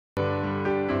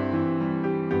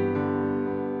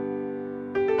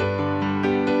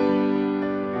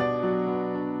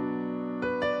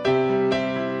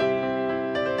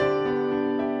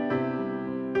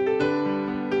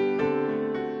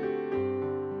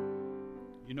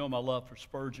You know my love for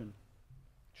Spurgeon.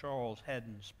 Charles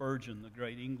Haddon Spurgeon, the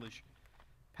great English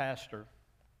pastor.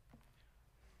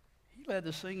 He led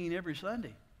the singing every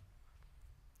Sunday.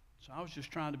 So I was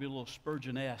just trying to be a little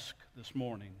Spurgeon-esque this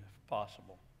morning, if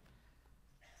possible.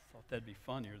 Thought that'd be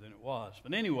funnier than it was.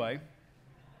 But anyway,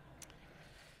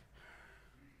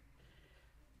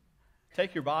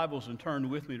 take your Bibles and turn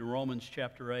with me to Romans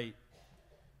chapter 8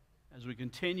 as we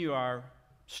continue our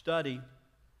study,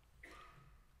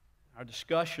 our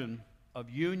discussion of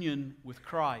union with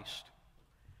Christ.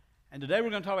 And today we're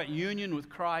going to talk about union with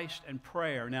Christ and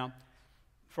prayer. Now,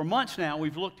 for months now,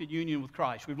 we've looked at union with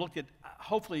Christ. We've looked at,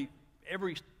 hopefully,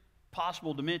 every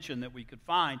possible dimension that we could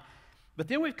find. But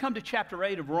then we've come to chapter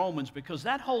 8 of Romans because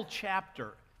that whole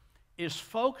chapter is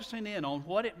focusing in on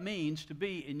what it means to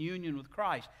be in union with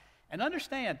Christ. And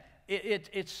understand,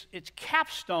 its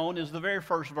capstone is the very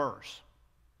first verse.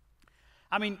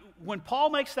 I mean, when Paul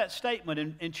makes that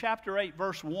statement in chapter 8,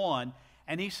 verse 1,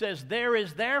 and he says, "There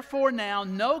is therefore now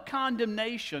no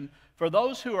condemnation for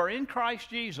those who are in Christ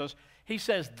Jesus," he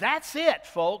says, that's it,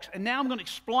 folks. And now I'm going to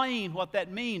explain what that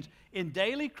means in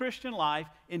daily Christian life,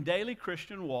 in daily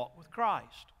Christian walk with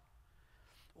Christ.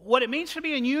 What it means to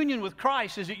be in union with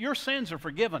Christ is that your sins are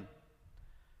forgiven.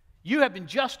 You have been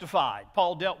justified.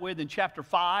 Paul dealt with in chapter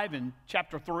 5 and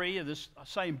chapter 3 of this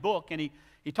same book, and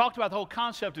he talked about the whole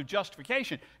concept of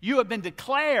justification. You have been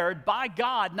declared by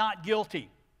God not guilty.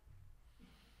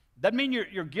 Doesn't mean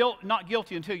you're not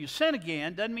guilty until you sin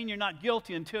again. Doesn't mean you're not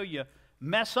guilty until you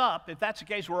mess up. If that's the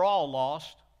case, we're all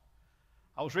lost.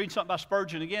 I was reading something about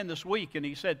Spurgeon again this week, and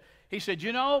he said,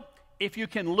 you know, if you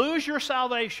can lose your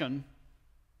salvation,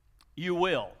 you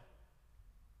will.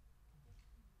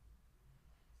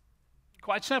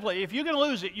 Quite simply, if you can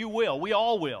lose it, you will. We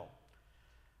all will.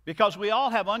 Because we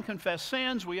all have unconfessed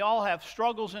sins. We all have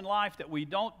struggles in life that we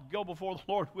don't go before the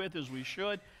Lord with as we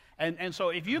should. And so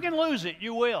if you can lose it,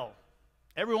 you will.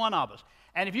 Every one of us.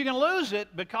 And if you can lose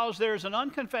it because there's an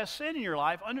unconfessed sin in your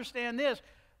life, understand this,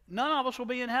 none of us will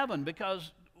be in heaven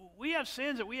because we have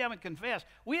sins that we haven't confessed.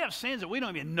 We have sins that we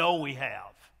don't even know we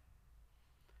have.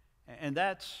 And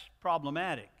that's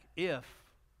problematic if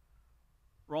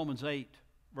Romans 8,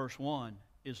 verse 1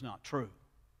 is not true.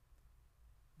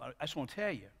 But I just want to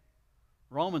tell you,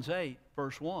 Romans 8,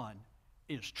 verse 1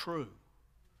 is true.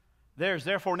 There's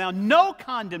therefore now no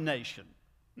condemnation.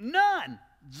 None.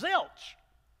 Zilch.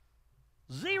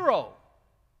 Zero.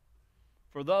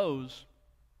 For those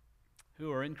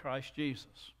who are in Christ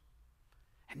Jesus.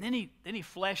 And then he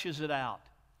fleshes it out.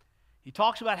 He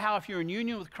talks about how if you're in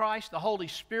union with Christ, the Holy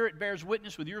Spirit bears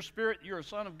witness with your spirit. You're a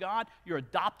son of God. You're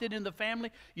adopted in the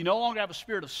family. You no longer have a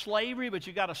spirit of slavery, but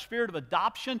you've got a spirit of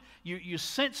adoption. You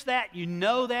sense that. You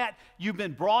know that. You've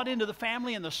been brought into the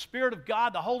family, and the Spirit of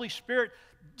God, the Holy Spirit,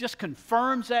 just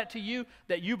confirms that to you,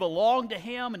 that you belong to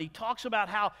Him. And he talks about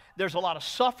how there's a lot of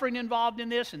suffering involved in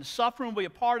this, and suffering will be a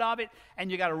part of it,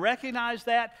 and you got to recognize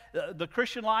that. The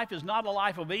Christian life is not a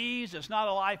life of ease. It's not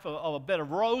a life of a bed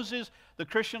of roses. The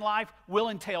Christian life will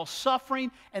entail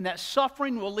suffering, and that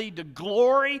suffering will lead to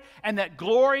glory, and that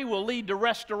glory will lead to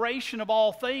restoration of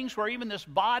all things, where even this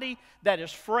body that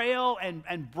is frail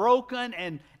and broken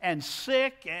and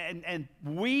sick and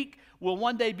weak will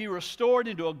one day be restored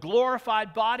into a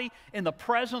glorified body in the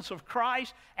presence of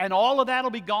Christ, and all of that will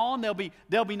be gone.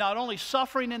 There'll be not only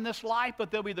suffering in this life,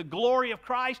 but there'll be the glory of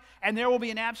Christ, and there will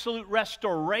be an absolute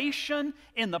restoration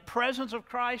in the presence of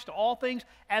Christ to all things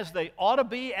as they ought to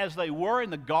be, as they were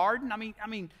in the garden. I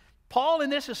mean, Paul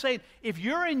in this is saying, if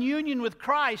you're in union with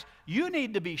Christ, you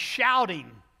need to be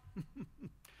shouting.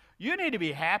 You need to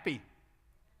be happy,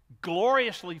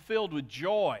 gloriously filled with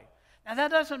joy. Now,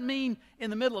 that doesn't mean in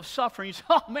the middle of suffering, you say,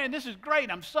 oh, man, this is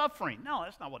great, I'm suffering. No,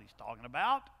 that's not what he's talking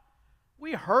about.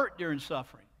 We hurt during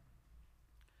suffering.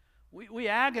 We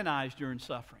agonize during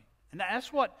suffering. And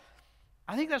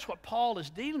I think that's what Paul is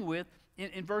dealing with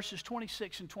in verses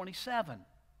 26 and 27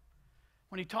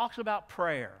 when he talks about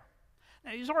prayer.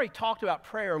 Now, he's already talked about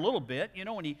prayer a little bit. You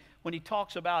know, when he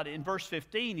talks about it in verse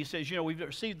 15, he says, you know, we've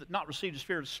not received a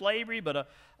spirit of slavery, but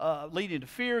leading to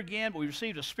fear again, but we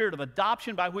received a spirit of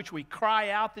adoption by which we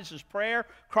cry out. This is prayer,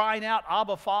 crying out,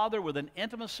 Abba, Father, with an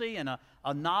intimacy and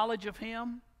a knowledge of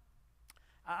Him.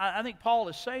 I think Paul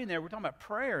is saying there, we're talking about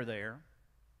prayer there,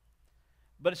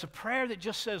 but it's a prayer that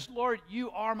just says, Lord,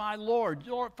 you are my Lord.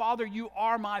 Lord, Father, you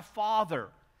are my Father,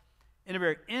 in a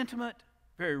very intimate,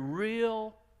 very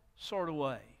real sort of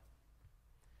way.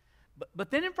 But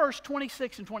then in verses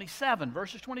 26 and 27,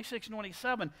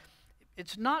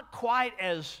 it's not quite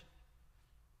as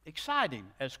exciting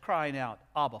as crying out,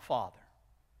 Abba, Father.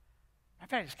 In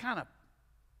fact, it's kind of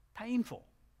painful,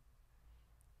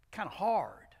 kind of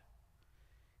hard.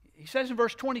 he says in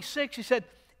verse 26, he said,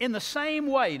 in the same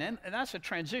way, and that's a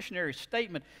transitionary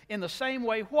statement, in the same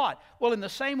way what? Well, in the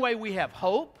same way we have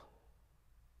hope,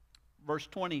 verse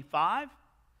 25.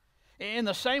 In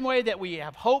the same way that we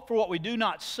have hope for what we do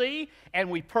not see, and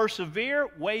we persevere,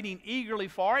 waiting eagerly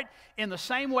for it. In the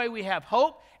same way we have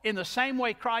hope. In the same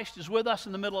way Christ is with us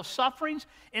in the middle of sufferings.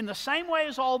 In the same way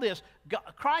as all this,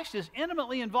 Christ is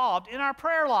intimately involved in our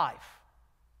prayer life.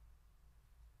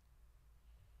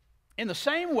 In the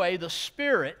same way, the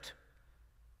Spirit,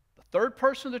 the third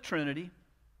person of the Trinity,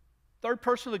 third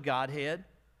person of the Godhead,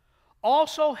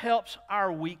 also helps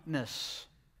our weakness.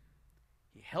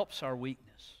 He helps our weakness.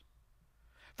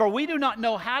 For we do not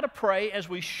know how to pray as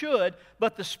we should,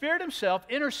 but the Spirit Himself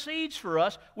intercedes for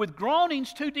us with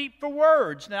groanings too deep for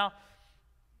words. Now,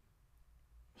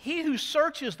 He who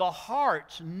searches the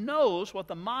hearts knows what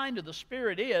the mind of the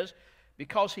Spirit is,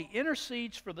 because He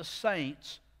intercedes for the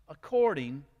saints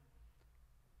according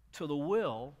to the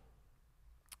will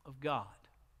of God.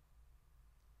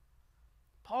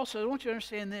 Paul says, I want you to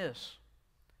understand this.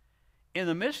 In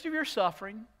the midst of your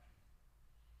suffering,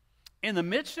 in the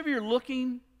midst of your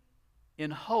looking in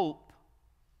hope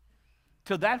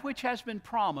to that which has been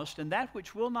promised and that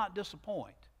which will not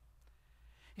disappoint,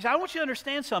 he said, I want you to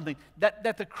understand something,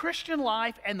 that the Christian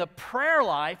life and the prayer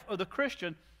life of the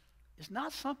Christian is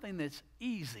not something that's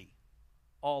easy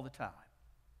all the time.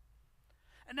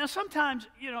 And now sometimes,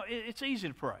 it's easy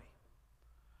to pray.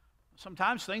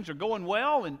 Sometimes things are going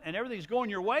well and everything's going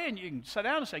your way, and you can sit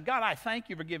down and say, God, I thank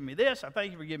you for giving me this. I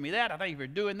thank you for giving me that. I thank you for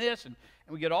doing this. And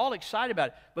we get all excited about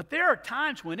it. But there are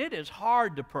times when it is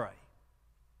hard to pray.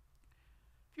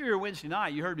 If you were here Wednesday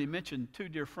night, you heard me mention two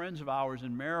dear friends of ours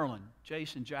in Maryland,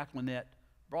 Jace and Jacquelinette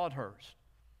Broadhurst.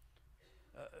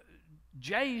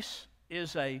 Jace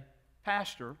is a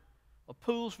pastor of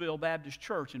Poolesville Baptist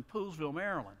Church in Poolesville,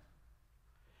 Maryland.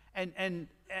 And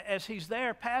as he's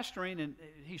there pastoring, and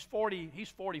he's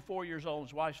 44 years old,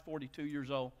 his wife's 42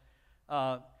 years old.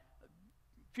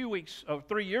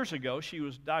 3 years ago, she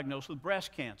was diagnosed with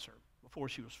breast cancer before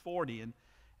she was 40,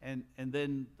 and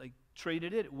then they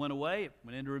treated it. It went away. It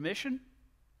went into remission.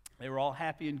 They were all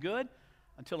happy and good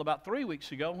until about 3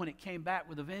 weeks ago, when it came back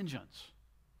with a vengeance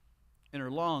in her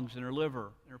lungs, in her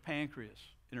liver, in her pancreas,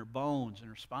 in her bones, in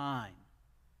her spine.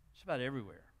 Just about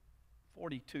everywhere.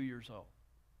 42 years old.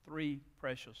 3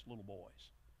 precious little boys.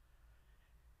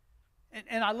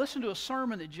 And I listened to a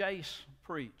sermon that Jace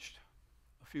preached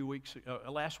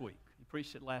last week. He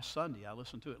preached it last Sunday. I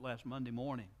listened to it last Monday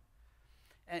morning.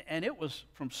 And it was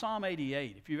from Psalm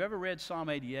 88. If you've ever read Psalm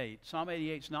 88, Psalm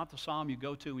 88 is not the psalm you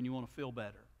go to when you want to feel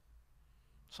better.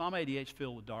 Psalm 88 is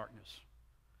filled with darkness.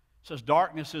 It says,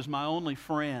 darkness is my only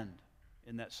friend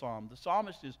in that psalm. The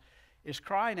psalmist is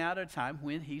crying out at a time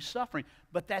when he's suffering.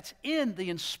 But that's in the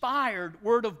inspired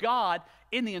Word of God,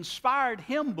 in the inspired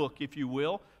hymn book, if you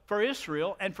will, for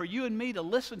Israel and for you and me to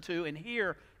listen to and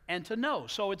hear and to know.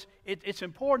 So it's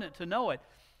important to know it.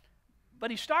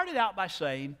 But he started out by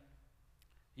saying,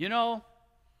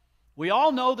 we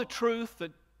all know the truth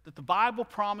that the Bible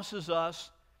promises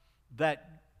us, that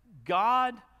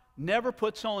God never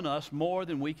puts on us more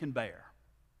than we can bear.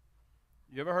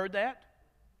 You ever heard that?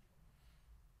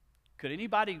 Could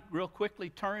anybody real quickly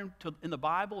turn in the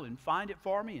Bible and find it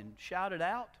for me and shout it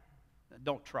out?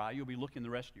 Don't try. You'll be looking the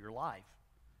rest of your life.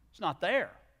 It's not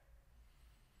there.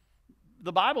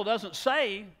 The Bible doesn't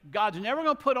say God's never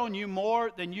going to put on you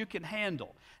more than you can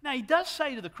handle. Now, he does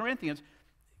say to the Corinthians,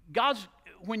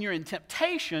 when you're in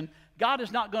temptation, God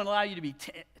is not going to allow you to be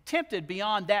tempted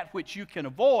beyond that which you can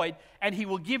avoid, and he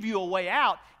will give you a way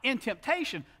out in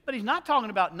temptation. But he's not talking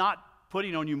about not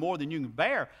putting on you more than you can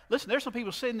bear. Listen, there's some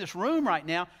people sitting in this room right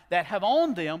now that have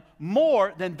on them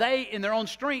more than they in their own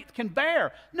strength can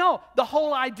bear. No, the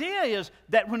whole idea is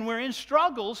that when we're in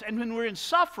struggles and when we're in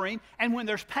suffering and when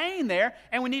there's pain there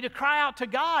and we need to cry out to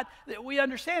God, that we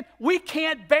understand we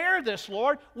can't bear this,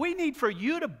 Lord. We need for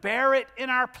you to bear it in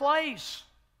our place.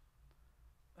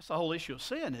 That's the whole issue of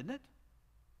sin, isn't it?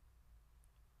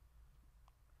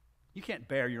 You can't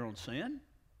bear your own sin.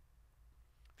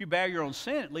 If you bear your own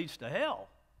sin, it leads to hell.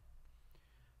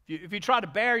 If you try to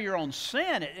bear your own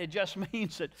sin, it just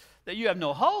means that you have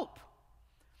no hope.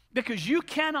 Because you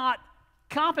cannot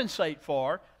compensate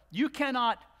for, you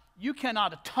cannot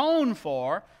atone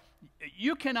for,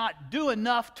 you cannot do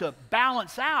enough to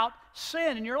balance out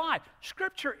sin in your life.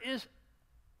 Scripture is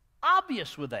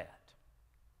obvious with that.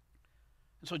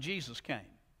 And so Jesus came.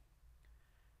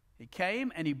 He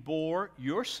came and he bore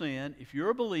your sin. If you're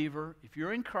a believer, if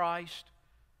you're in Christ,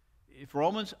 if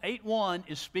Romans 8:1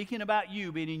 is speaking about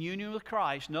you being in union with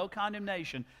Christ, no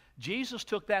condemnation, Jesus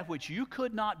took that which you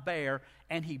could not bear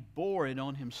and he bore it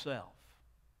on himself.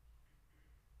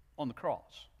 on the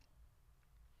cross,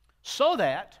 so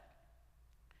that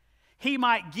he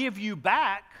might give you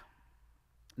back,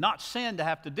 not sin to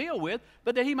have to deal with,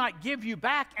 but that he might give you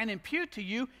back and impute to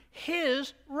you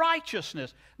his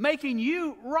righteousness, making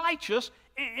you righteous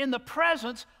in the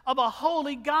presence of a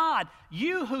holy God,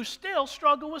 you who still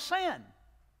struggle with sin.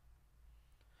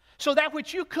 So that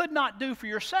which you could not do for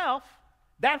yourself,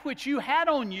 that which you had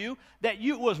on you, that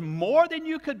was more than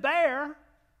you could bear,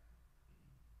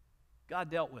 God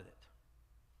dealt with it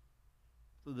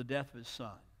through the death of his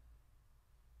Son.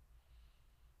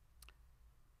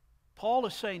 Paul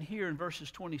is saying here in verses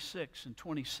 26 and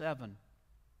 27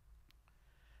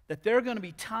 that there are going to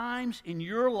be times in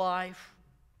your life,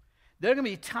 there are going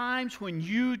to be times when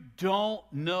you don't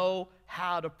know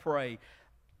how to pray.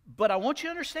 But I want you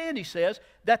to understand, he says,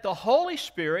 that the Holy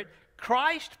Spirit,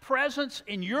 Christ's presence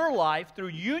in your life through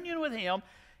union with him,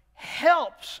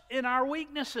 helps in our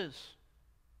weaknesses.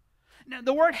 Now,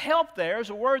 the word help there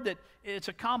is a word that, it's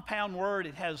a compound word.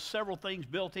 It has several things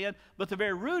built in, but the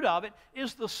very root of it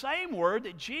is the same word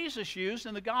that Jesus used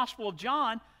in the Gospel of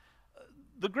John,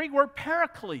 the Greek word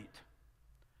paraclete,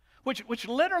 which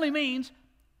literally means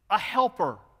a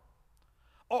helper,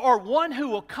 or one who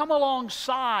will come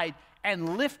alongside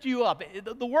and lift you up.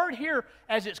 The word here,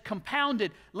 as it's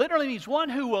compounded, literally means one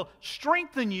who will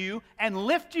strengthen you and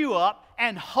lift you up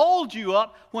and hold you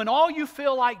up when all you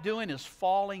feel like doing is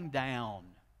falling down.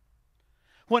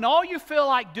 When all you feel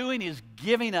like doing is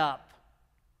giving up.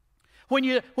 When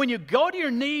you go to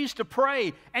your knees to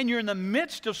pray and you're in the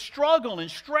midst of struggle and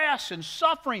stress and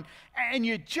suffering and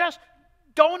you just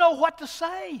don't know what to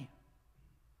say.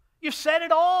 You've said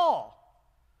it all.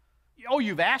 Oh,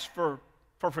 you've asked for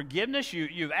forgiveness.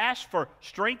 You've asked for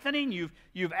strengthening.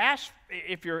 You've asked,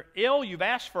 if you're ill, you've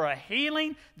asked for a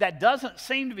healing that doesn't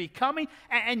seem to be coming.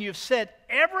 And you've said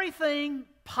everything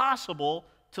possible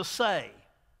to say.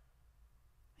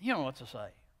 You don't know what to say.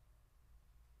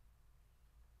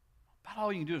 About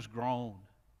all you can do is groan.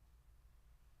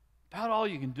 About all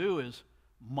you can do is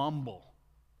mumble.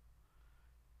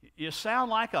 You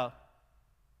sound like a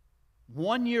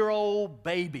 1-year-old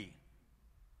baby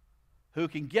who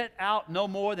can get out no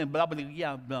more than blah, blah,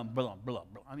 blah, blah, blah, blah.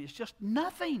 I mean, it's just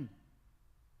nothing.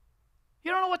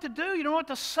 You don't know what to do. You don't know what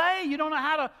to say. You don't know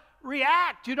how to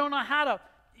react. You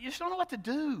just don't know what to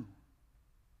do.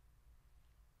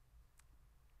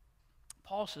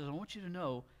 Paul says, I want you to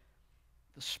know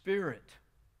the Spirit,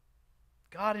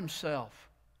 God himself,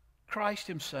 Christ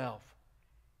himself,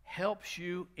 helps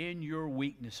you in your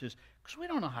weaknesses. Because we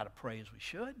don't know how to pray as we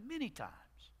should many times.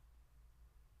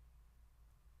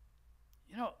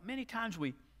 You know, many times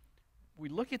we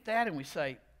look at that and we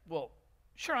say, well,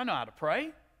 sure, I know how to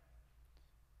pray.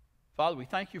 Father, we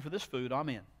thank you for this food.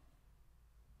 Amen.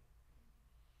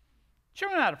 Sure,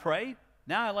 I know how to pray.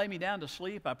 Now I lay me down to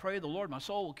sleep. I pray the Lord my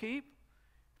soul will keep.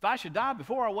 If I should die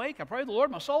before I wake, I pray the Lord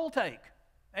my soul will take.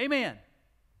 Amen.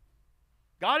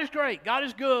 God is great. God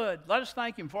is good. Let us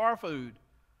thank him for our food.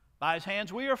 By his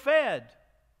hands we are fed.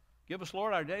 Give us,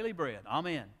 Lord, our daily bread.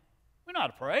 Amen. We know how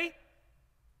to pray.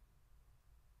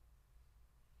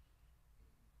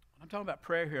 I'm talking about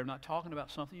prayer here. I'm not talking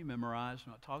about something you memorize.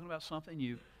 I'm not talking about something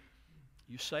you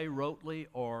say rotely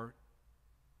or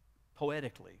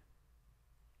poetically.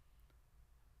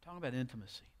 I'm talking about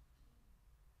intimacy.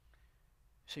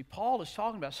 See, Paul is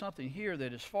talking about something here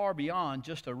that is far beyond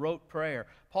just a rote prayer.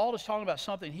 Paul is talking about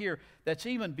something here that's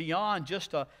even beyond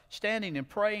just standing and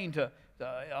praying to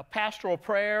a pastoral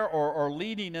prayer or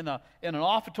leading in an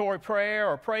offertory prayer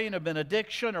or praying a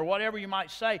benediction or whatever you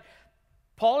might say.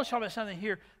 Paul is talking about something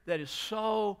here that is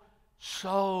so,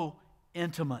 so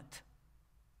intimate.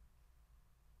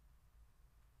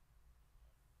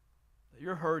 That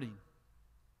you're hurting.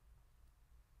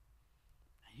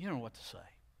 You don't know what to say.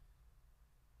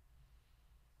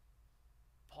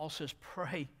 Paul says,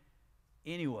 pray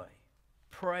anyway.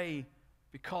 Pray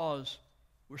because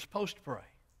we're supposed to pray.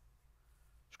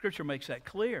 Scripture makes that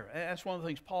clear. That's one of the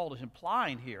things Paul is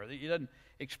implying here. He doesn't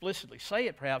explicitly say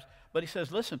it perhaps, but he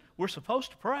says, listen, we're supposed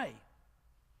to pray.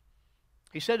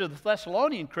 He said to the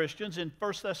Thessalonian Christians in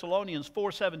 1 Thessalonians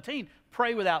 4:17,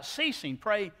 pray without ceasing,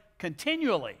 pray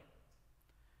continually.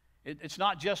 It's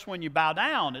not just when you bow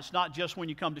down. It's not just when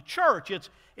you come to church.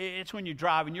 It's when you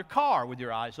drive in your car with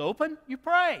your eyes open, you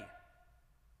pray.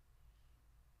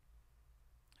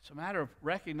 It's a matter of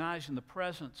recognizing the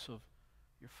presence of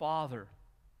your Father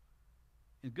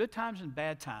in good times and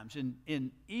bad times,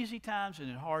 in easy times and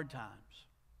in hard times.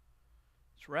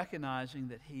 It's recognizing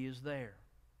that He is there.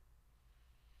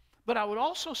 But I would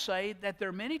also say that there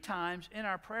are many times in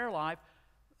our prayer life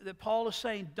that Paul is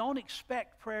saying, don't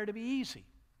expect prayer to be easy.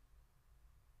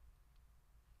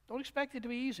 Don't expect it to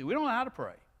be easy. We don't know how to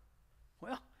pray.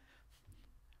 Well,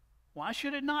 why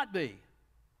should it not be?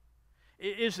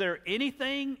 Is there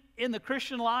anything in the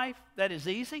Christian life that is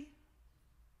easy?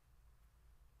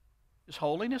 Is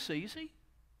holiness easy?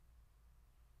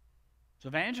 Is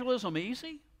evangelism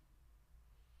easy?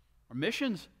 Are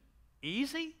missions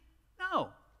easy? No.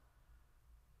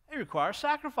 They require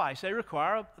sacrifice. They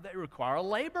require a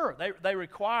labor. They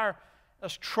require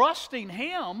us trusting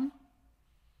Him,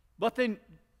 but then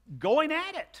going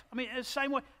at it. I mean, it's the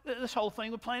same way, this whole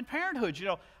thing with Planned Parenthood. You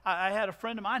know, I had a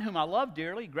friend of mine whom I love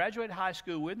dearly. He graduated high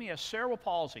school with me. He has cerebral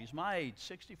palsy. He's my age,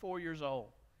 64 years old.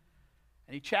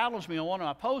 And he challenged me on one of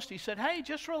my posts. He said, hey,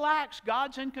 just relax.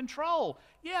 God's in control.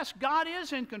 Yes, God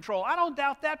is in control. I don't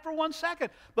doubt that for 1 second.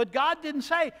 But God didn't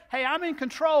say, hey, I'm in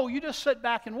control. You just sit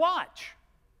back and watch.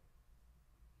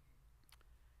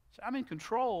 So I'm in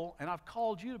control, and I've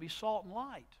called you to be salt and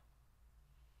light.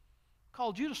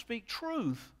 Called you to speak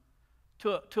truth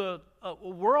to a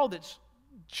world that's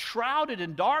shrouded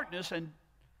in darkness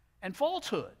and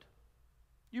falsehood.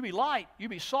 You be light, you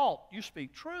be salt, you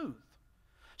speak truth.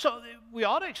 So we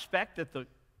ought to expect that the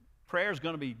prayer is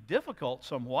going to be difficult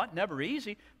somewhat, never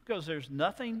easy, because there's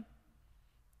nothing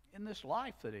in this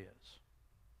life that is,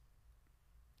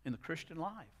 in the Christian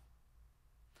life.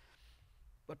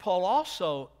 But Paul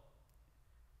also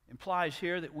implies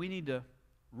here that we need to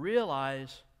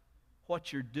realize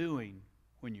what you're doing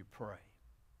when you pray.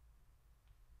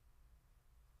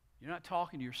 You're not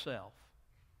talking to yourself.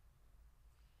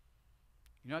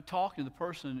 You're not talking to the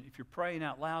person, if you're praying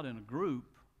out loud in a group,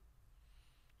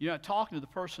 you're not talking to the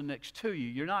person next to you.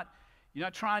 You're not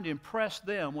trying to impress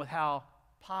them with how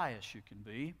pious you can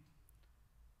be,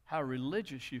 how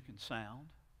religious you can sound,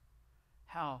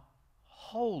 how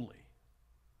holy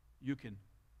you can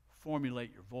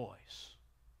formulate your voice.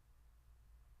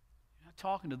 You're not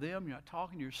talking to them. You're not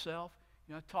talking to yourself.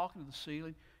 You're not talking to the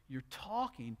ceiling.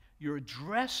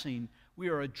 We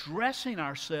are addressing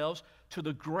ourselves to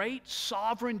the great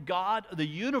sovereign God of the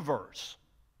universe.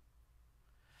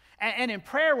 And in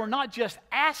prayer, we're not just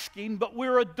asking, but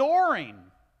we're adoring.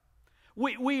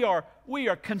 We are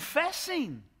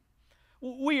confessing.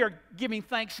 We are giving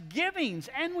thanksgivings,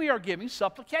 and we are giving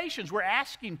supplications. We're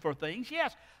asking for things,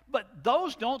 yes, but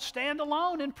those don't stand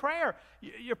alone in prayer.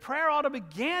 Your prayer ought to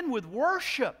begin with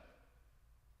worship.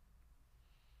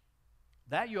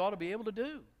 That you ought to be able to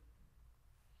do.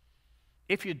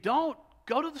 If you don't,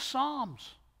 go to the Psalms.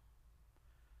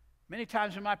 Many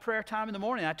times in my prayer time in the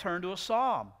morning, I turn to a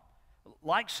psalm.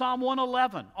 Like Psalm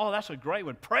 111. Oh, that's a great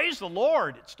one. Praise the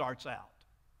Lord, it starts out.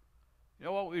 You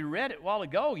know what, we read it a while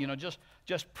ago,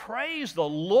 just praise the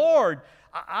Lord.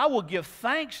 I will give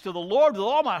thanks to the Lord with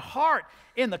all my heart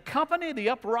in the company of the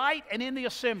upright and in the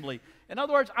assembly. In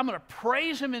other words, I'm going to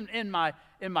praise Him in my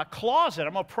closet.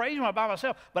 I'm going to praise Him by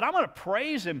myself, but I'm going to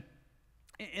praise Him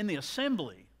in the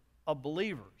assembly of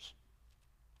believers.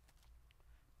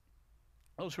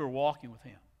 Those who are walking with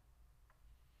Him.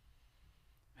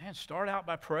 Man, start out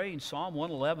by praying Psalm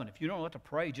 111. If you don't know what to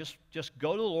pray, just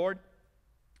go to the Lord.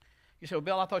 You say, well,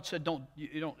 Bill, I thought you said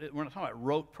we're not talking about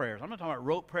rote prayers. I'm not talking about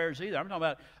rote prayers either. I'm talking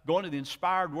about going to the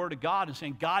inspired Word of God and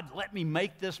saying, God, let me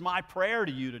make this my prayer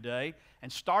to you today,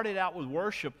 and start it out with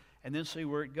worship and then see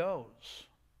where it goes.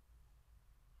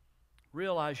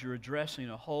 Realize you're addressing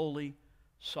a holy,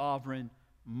 sovereign,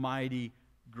 mighty,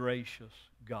 gracious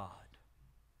God.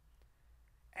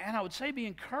 And I would say be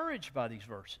encouraged by these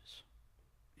verses.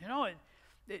 You know,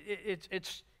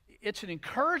 it's an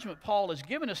encouragement Paul has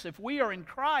given us. If we are in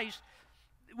Christ,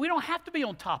 we don't have to be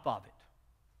on top of it.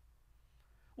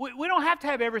 We don't have to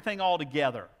have everything all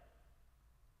together.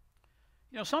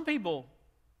 You know, some people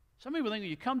think when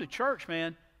you come to church,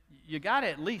 man, you got to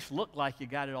at least look like you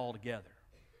got it all together.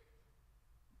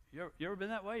 You ever been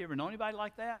that way? You ever know anybody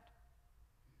like that?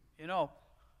 You know,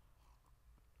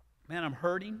 man, I'm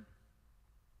hurting.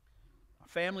 My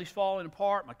family's falling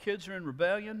apart. My kids are in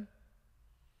rebellion.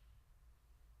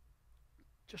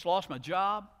 Just lost my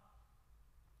job.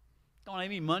 Don't have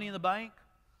any money in the bank.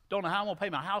 Don't know how I'm going to pay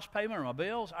my house payment or my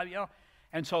bills.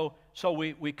 And so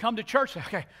we come to church and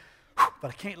say, okay,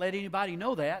 but I can't let anybody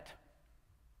know that.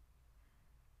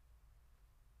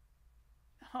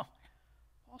 No.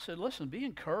 Paul said, listen, be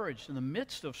encouraged. In the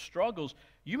midst of struggles,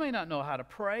 you may not know how to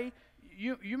pray.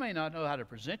 You may not know how to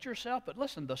present yourself, but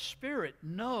listen, the Spirit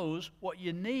knows what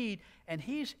you need, and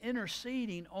He's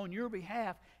interceding on your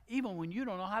behalf even when you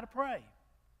don't know how to pray.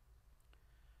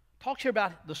 Talks here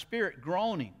about the Spirit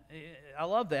groaning. I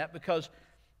love that because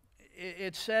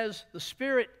it says the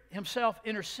Spirit Himself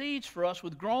intercedes for us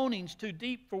with groanings too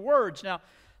deep for words. Now,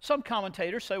 some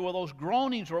commentators say, well, those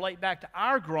groanings relate back to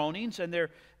our groanings, and they're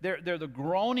the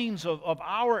groanings of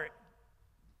our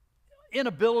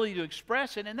inability to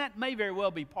express it, and that may very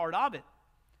well be part of it.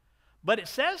 But it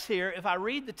says here, if I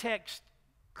read the text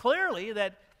clearly,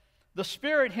 that the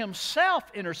Spirit Himself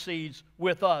intercedes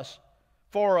with us,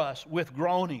 for us, with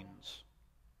groanings.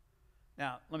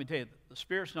 Now, let me tell you, the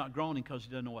Spirit's not groaning because He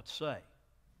doesn't know what to say.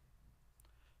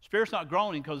 The Spirit's not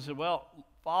groaning because He said, well,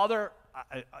 Father,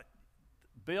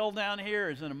 Bill down here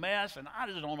is in a mess, and I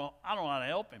don't know how to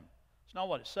help him. It's not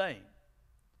what it's saying.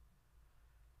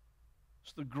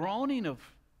 It's the groaning of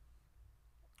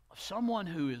someone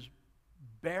who is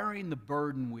bearing the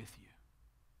burden with you.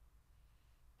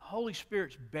 The Holy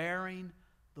Spirit's bearing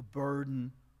the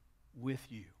burden with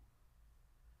you.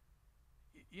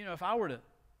 You know, if I were to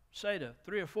say to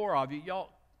 3 or 4 of you, y'all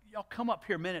come up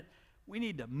here a minute, we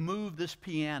need to move this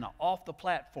piano off the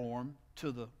platform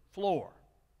to the floor.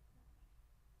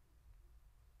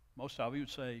 Most of you would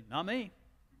say, not me.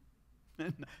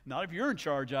 Not if you're in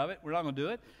charge of it. We're not going to do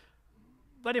it.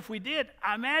 But if we did,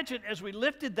 I imagine as we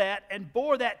lifted that and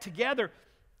bore that together,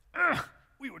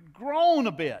 we would groan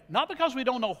a bit. Not because we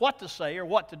don't know what to say or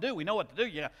what to do. We know what to do.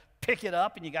 You got to pick it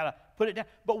up and you got to put it down.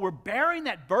 But we're bearing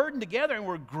that burden together and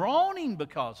we're groaning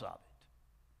because of it.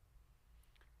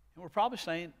 And we're probably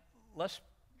saying, let's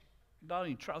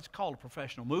call a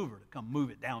professional mover to come move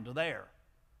it down to there.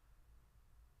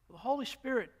 The Holy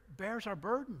Spirit bears our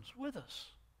burdens with us.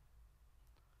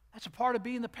 That's a part of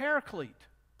being the paraclete,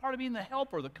 part of being the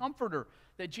helper, the comforter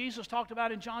that Jesus talked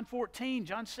about in John 14,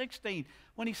 John 16,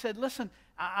 when He said, listen,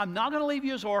 I'm not going to leave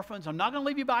you as orphans. I'm not going to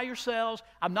leave you by yourselves.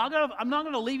 I'm not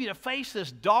going to leave you to face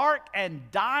this dark and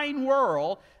dying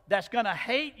world that's going to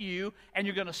hate you and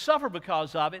you're going to suffer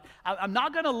because of it. I'm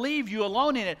not going to leave you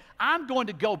alone in it. I'm going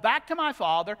to go back to my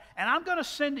Father, and I'm going to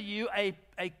send to you a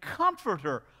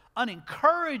comforter, an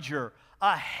encourager,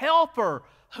 a helper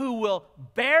who will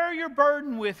bear your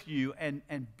burden with you and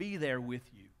be there with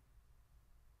you.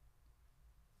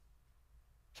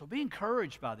 So be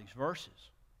encouraged by these verses.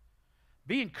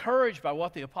 Be encouraged by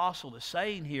what the apostle is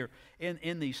saying here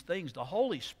in these things. The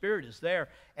Holy Spirit is there,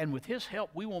 and with His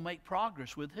help we will make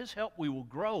progress. With His help we will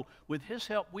grow. With His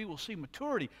help we will see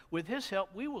maturity. With His help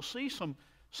we will see some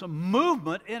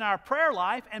movement in our prayer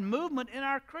life and movement in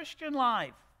our Christian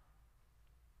life.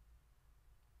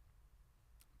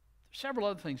 Several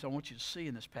other things I want you to see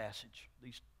in this passage,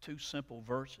 these 2 simple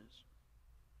verses.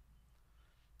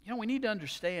 You know, we need to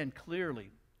understand clearly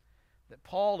that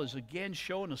Paul is again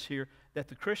showing us here that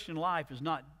the Christian life is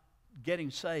not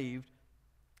getting saved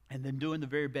and then doing the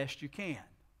very best you can.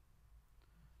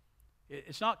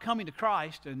 It's not coming to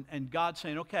Christ and God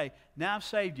saying, okay, now I've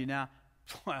saved you, now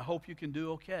I hope you can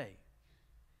do okay.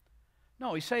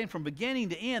 No, he's saying from beginning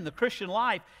to end, the Christian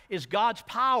life is God's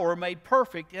power made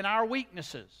perfect in our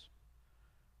weaknesses.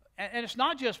 And it's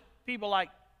not just people like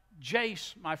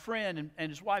Jace, my friend, and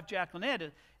his wife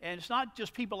Jacqueline, and it's not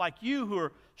just people like you who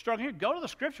are struggling here. Go to the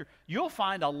Scripture. You'll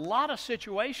find a lot of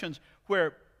situations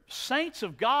where saints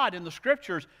of God in the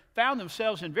Scriptures found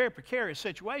themselves in very precarious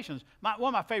situations. One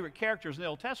of my favorite characters in the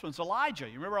Old Testament is Elijah.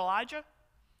 You remember Elijah?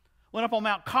 Went up on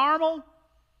Mount Carmel,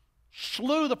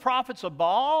 slew the prophets of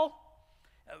Baal,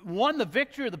 won the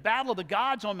victory of the battle of the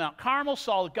gods on Mount Carmel,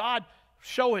 saw God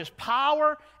show His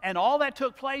power, and all that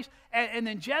took place. And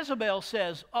then Jezebel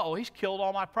says, oh, he's killed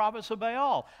all my prophets of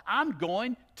Baal. I'm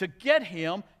going to get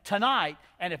him tonight,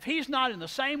 and if he's not in the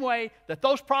same way that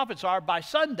those prophets are by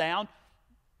sundown,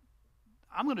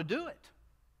 I'm going to do it.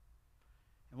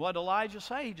 And what did Elijah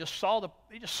say? He just saw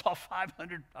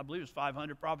 500, I believe it was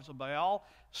 500 prophets of Baal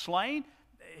slain.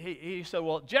 He said,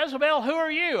 well, Jezebel, who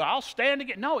are you? I'll stand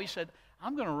again. No, he said,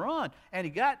 I'm going to run. And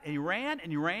he ran,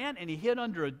 and he hid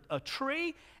under a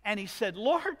tree, and he said,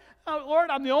 Lord,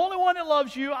 I'm the only one that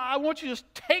loves you. I want you to just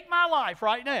take my life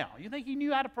right now. You think he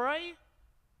knew how to pray?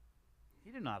 He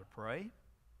didn't know how to pray.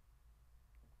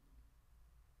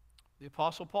 The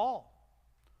Apostle Paul.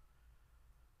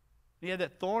 He had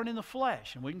that thorn in the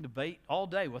flesh, and we can debate all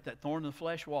day what that thorn in the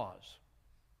flesh was.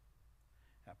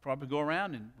 I'd probably go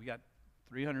around, and we got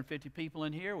 350 people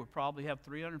in here. We probably have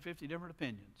 350 different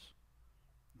opinions.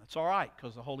 That's all right,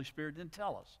 because the Holy Spirit didn't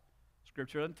tell us.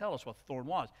 Scripture doesn't tell us what the thorn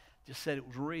was. It just said it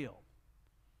was real.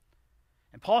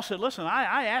 And Paul said, listen,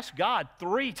 I asked God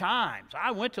 3 times.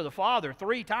 I went to the Father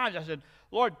 3 times. I said,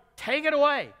 Lord, take it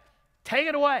away. Take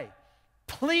it away.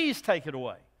 Please take it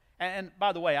away. And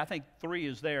by the way, I think 3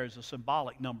 is there as a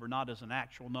symbolic number, not as an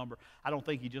actual number. I don't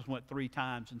think he just went 3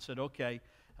 times and said, okay,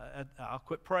 I'll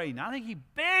quit praying. I think he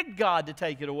begged God to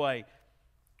take it away.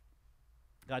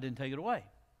 God didn't take it away.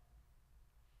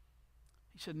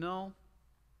 He said, no,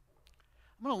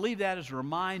 I'm going to leave that as a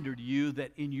reminder to you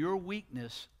that in your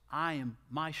weakness,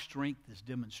 my strength is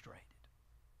demonstrated.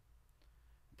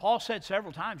 Paul said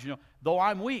several times, though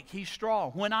I'm weak, He's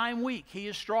strong. When I'm weak, He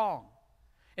is strong.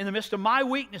 In the midst of my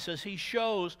weaknesses, He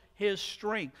shows His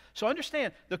strength. So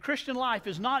understand, the Christian life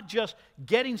is not just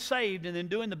getting saved and then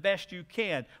doing the best you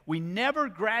can. We never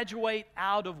graduate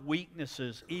out of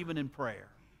weaknesses, even in prayer.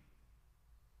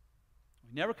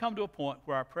 We never come to a point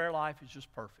where our prayer life is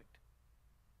just perfect.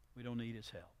 We don't need His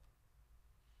help.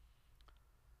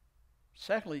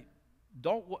 Secondly,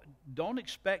 don't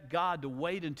expect God to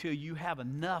wait until you have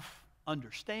enough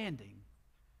understanding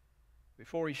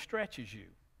before He stretches you.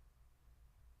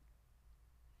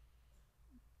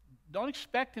 Don't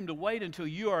expect Him to wait until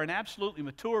you are an absolutely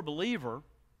mature believer,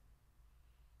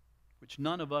 which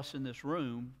none of us in this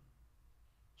room,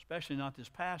 especially not this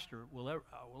pastor, will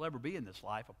ever be in this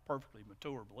life, a perfectly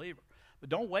mature believer. But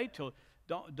don't wait till...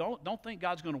 Don't think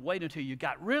God's going to wait until you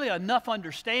got really enough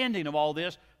understanding of all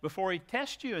this before He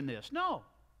tests you in this. No.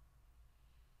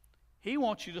 He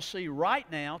wants you to see right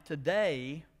now,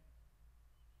 today,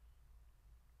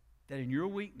 that in your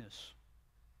weakness,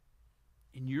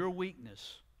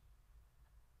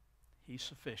 He's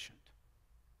sufficient.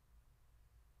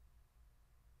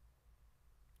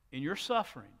 In your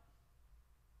suffering,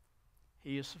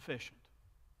 He is sufficient.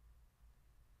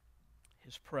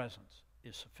 His presence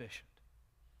is sufficient.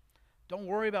 Don't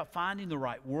worry about finding the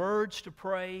right words to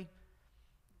pray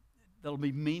that'll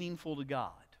be meaningful to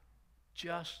God.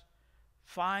 Just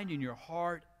find in your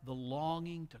heart the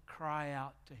longing to cry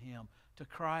out to Him, to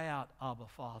cry out, Abba,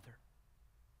 Father.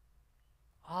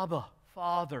 Abba,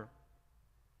 Father.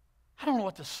 I don't know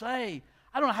what to say.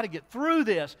 I don't know how to get through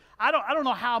this. I don't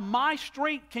know how my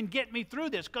strength can get me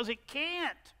through this, because it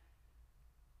can't.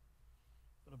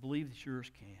 But I believe that yours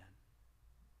can.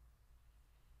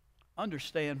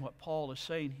 Understand what Paul is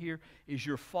saying here is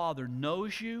your Father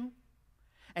knows you,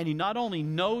 and He not only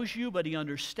knows you, but He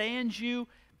understands you,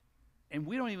 and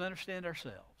we don't even understand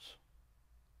ourselves.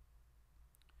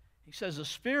 He says the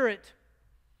Spirit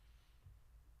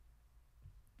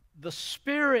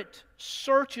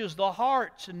searches the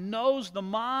hearts and knows the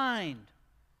mind.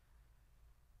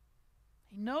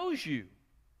 He knows you.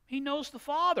 He knows the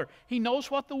Father. He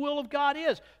knows what the will of God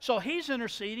is. So He's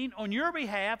interceding on your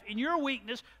behalf, in your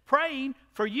weakness, praying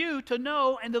for you to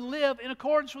know and to live in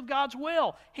accordance with God's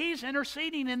will. He's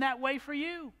interceding in that way for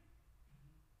you.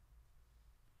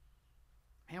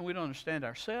 And we don't understand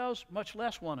ourselves, much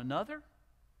less one another.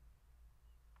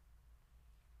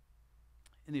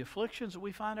 In the afflictions that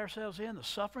we find ourselves in, the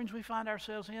sufferings we find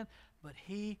ourselves in, but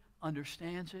He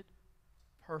understands it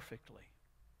perfectly.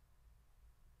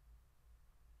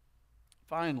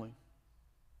 Finally,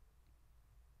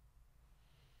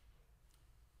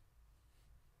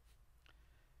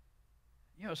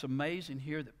 it's amazing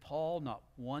here that Paul not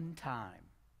one time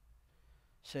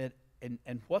said,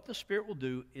 and what the Spirit will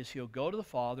do is He'll go to the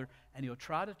Father and He'll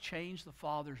try to change the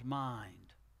Father's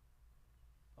mind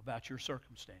about your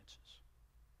circumstances.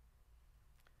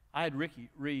 I had Ricky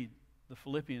read the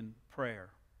Philippian prayer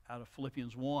out of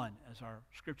Philippians 1 as our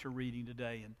scripture reading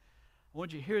today, and I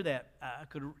want you to hear that. I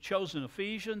could have chosen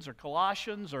Ephesians or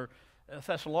Colossians or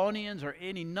Thessalonians or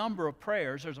any number of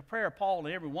prayers. There's a prayer of Paul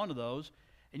in every one of those,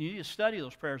 and you need to study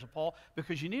those prayers of Paul,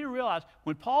 because you need to realize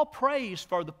when Paul prays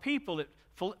for the people at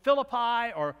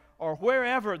Philippi or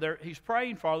wherever he's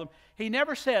praying for them, he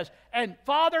never says, and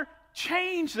Father,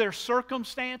 change their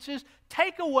circumstances,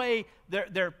 take away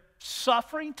their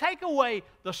suffering, take away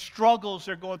the struggles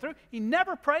they're going through. He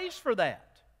never prays for that.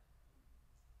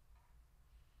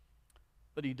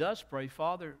 But he does pray,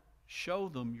 Father, show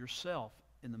them yourself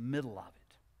in the middle of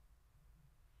it.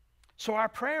 So our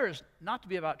prayer is not to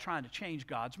be about trying to change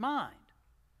God's mind,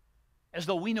 as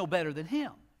though we know better than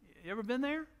Him. You ever been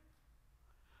there?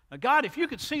 Now, God, if you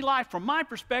could see life from my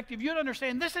perspective, you'd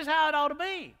understand this is how it ought to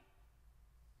be.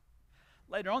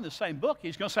 Later on in the same book,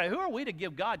 he's going to say, who are we to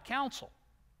give God counsel?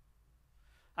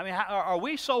 I mean, are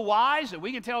we so wise that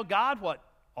we can tell God what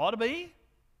ought to be?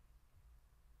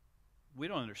 We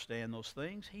don't understand those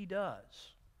things. He does.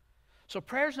 So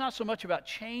prayer is not so much about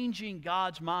changing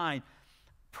God's mind.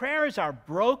 Prayer is our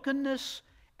brokenness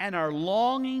and our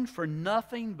longing for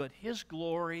nothing but His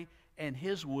glory and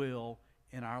His will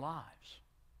in our lives.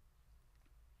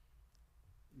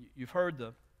 You've heard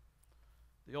the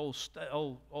old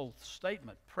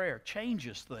statement, prayer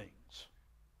changes things.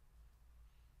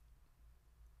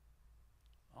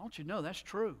 I want you to know that's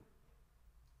true.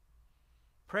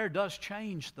 Prayer does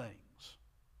change things.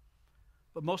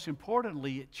 But most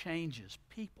importantly, it changes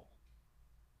people.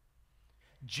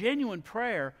 Genuine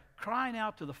prayer crying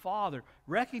out to the Father,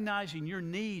 recognizing your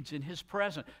needs in His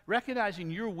presence, recognizing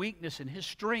your weakness and His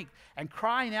strength, and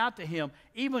crying out to Him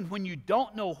even when you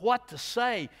don't know what to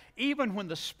say, even when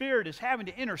the Spirit is having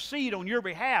to intercede on your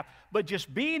behalf, but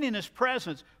just being in His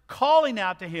presence, calling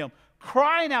out to Him,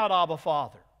 crying out, Abba,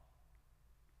 Father,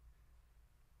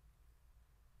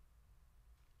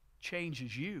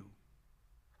 changes you.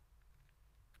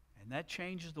 And that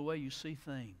changes the way you see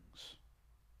things.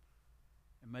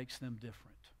 It makes them different.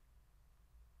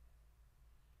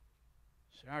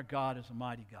 See, our God is a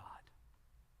mighty God.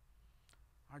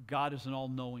 Our God is an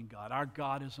all-knowing God. Our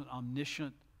God is an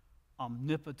omniscient,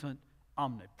 omnipotent,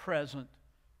 omnipresent,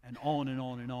 and on and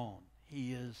on and on.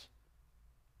 He is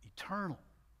eternal.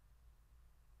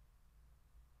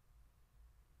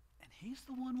 And He's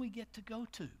the one we get to go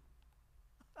to.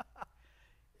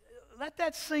 Let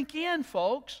that sink in,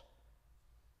 folks.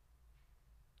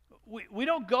 We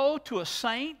don't go to a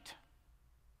saint.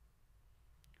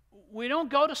 We don't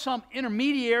go to some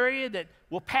intermediary that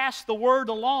will pass the word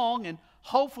along and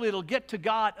hopefully it'll get to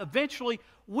God eventually.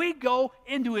 We go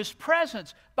into His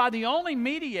presence by the only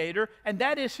mediator, and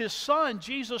that is His Son,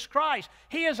 Jesus Christ.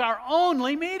 He is our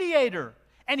only mediator.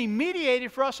 And He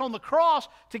mediated for us on the cross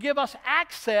to give us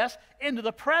access into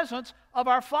the presence of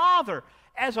our Father.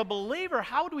 As a believer,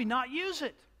 how would we not use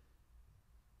it?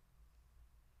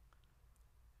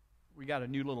 We got a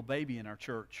new little baby in our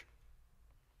church.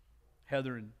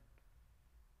 Heather and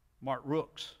Mark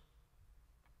Rooks,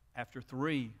 after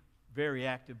 3 very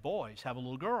active boys, have a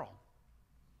little girl.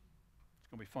 It's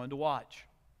going to be fun to watch.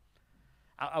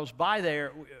 I was by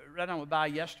there, right on by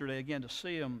yesterday again to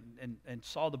see them, and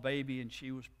saw the baby, and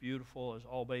she was beautiful, as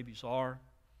all babies are.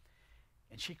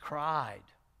 And she cried.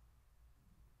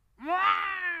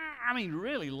 I mean,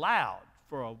 really loud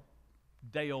for a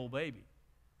day-old baby.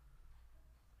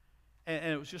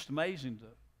 And it was just amazing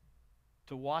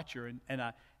to watch her. And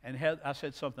I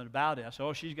said something about it. I said,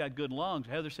 oh, she's got good lungs.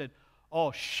 Heather said,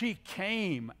 oh, she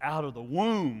came out of the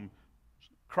womb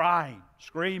crying,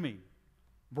 screaming,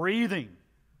 breathing.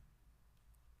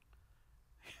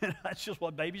 That's just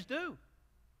what babies do.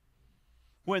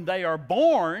 When they are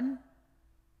born,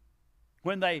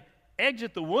 when they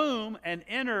exit the womb and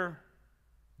enter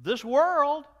this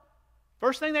world,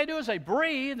 first thing they do is they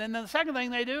breathe, and then the second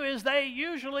thing they do is they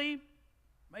usually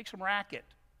make some racket.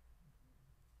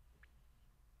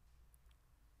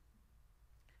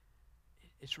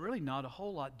 It's really not a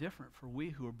whole lot different for we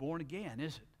who are born again,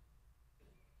 is it?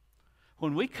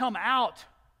 When we come out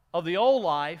of the old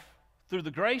life through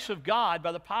the grace of God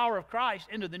by the power of Christ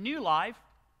into the new life,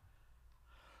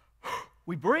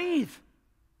 we breathe.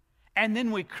 And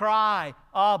then we cry,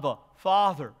 Abba,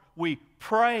 Father. We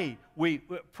pray.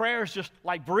 Prayer is just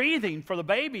like breathing for the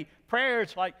baby. Prayer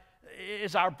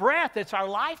is our breath. It's our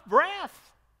life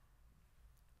breath.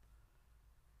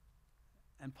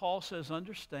 And Paul says,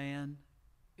 understand,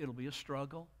 it'll be a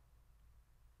struggle.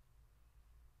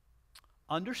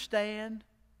 Understand,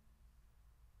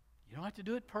 you don't have to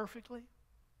do it perfectly.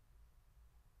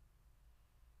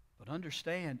 But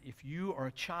understand, if you are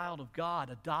a child of God,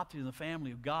 adopted in the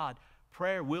family of God,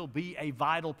 prayer will be a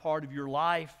vital part of your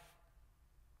life.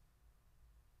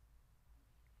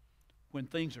 When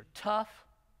things are tough,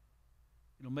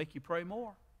 it'll make you pray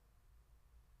more.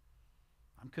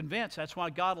 I'm convinced that's why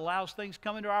God allows things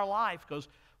come into our life, because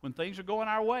when things are going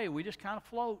our way, we just kind of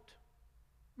float.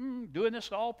 Doing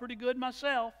this all pretty good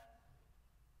myself.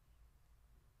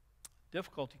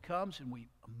 Difficulty comes and we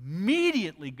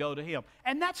immediately go to Him.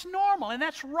 And that's normal, and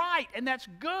that's right, and that's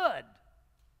good.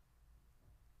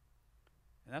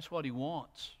 And that's what He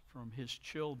wants from His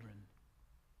children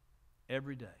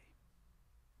every day.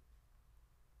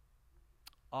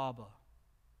 Abba,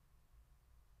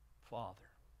 Father.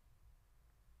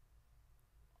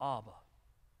 Abba,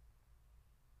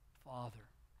 Father.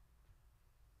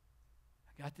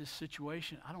 I got this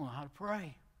situation. I don't know how to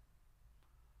pray.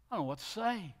 I don't know what to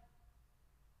say.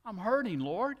 I'm hurting,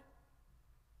 Lord.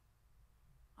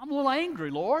 I'm a little angry,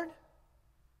 Lord.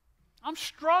 I'm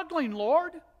struggling,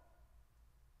 Lord. It's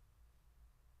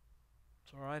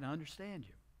all right, I understand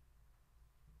you.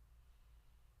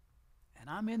 And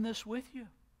I'm in this with you.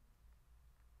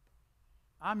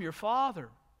 I'm your Father.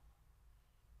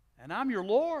 And I'm your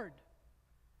Lord.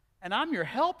 And I'm your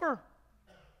helper.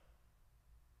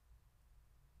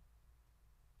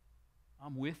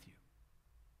 I'm with you.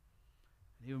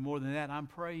 And even more than that, I'm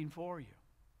praying for you.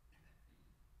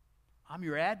 I'm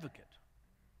your advocate.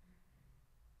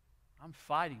 I'm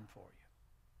fighting for you.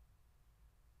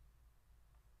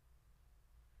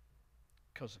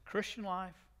 Because the Christian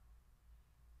life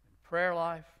and prayer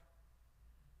life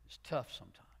is tough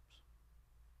sometimes.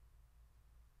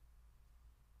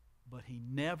 but He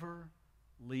never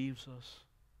leaves us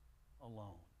alone.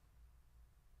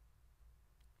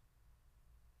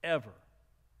 Ever.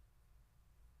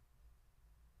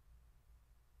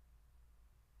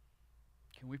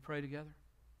 Can we pray together?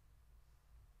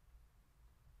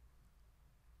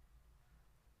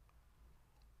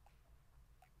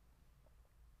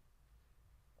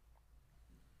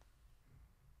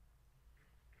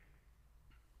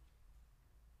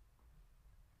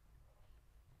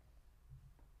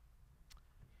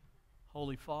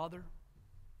 Holy Father,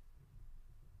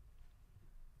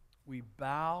 we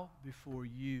bow before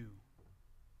You,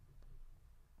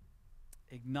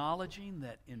 acknowledging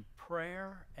that in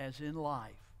prayer as in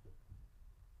life,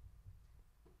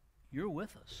 You're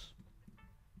with us.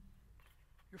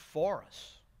 You're for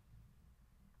us.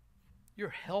 You're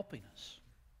helping us.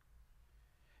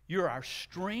 You're our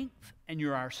strength and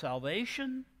You're our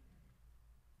salvation.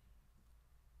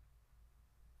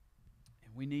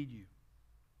 And we need You.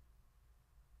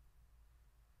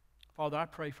 Father, I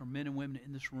pray for men and women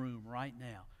in this room right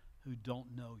now who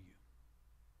don't know You,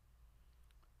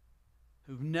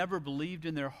 who've never believed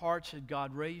in their hearts that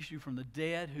God raised You from the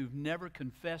dead, who've never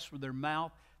confessed with their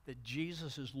mouth that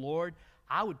Jesus is Lord.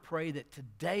 I would pray that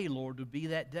today, Lord, would be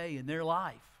that day in their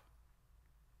life,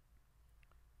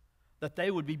 that they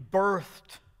would be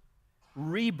birthed,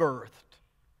 rebirthed,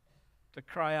 to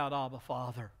cry out, Abba,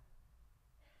 Father,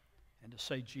 and to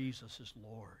say Jesus is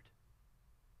Lord.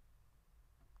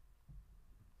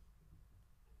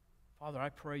 Father, I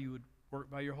pray You would work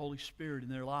by Your Holy Spirit in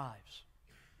their lives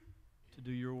to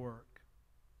do Your work.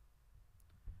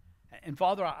 And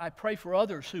Father, I pray for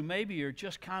others who maybe are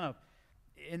just kind of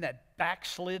in that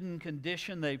backslidden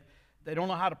condition. They don't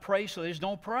know how to pray, so they just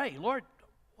don't pray. Lord,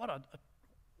 what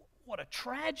a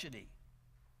tragedy.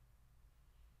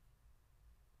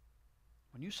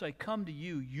 When You say, come to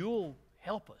You, You'll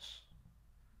help us,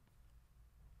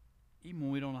 even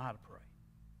when we don't know how to pray.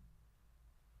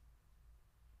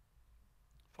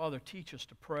 Father, teach us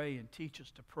to pray and teach us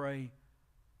to pray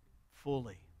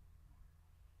fully.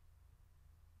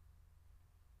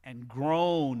 And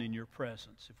groan in Your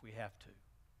presence if we have to.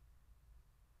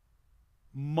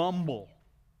 Mumble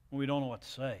when we don't know what to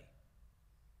say.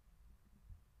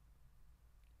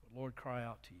 But Lord, cry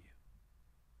out to You.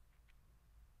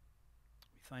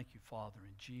 We thank You, Father,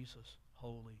 in Jesus'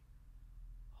 holy,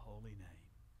 holy name.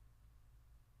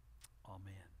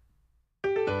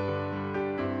 Amen.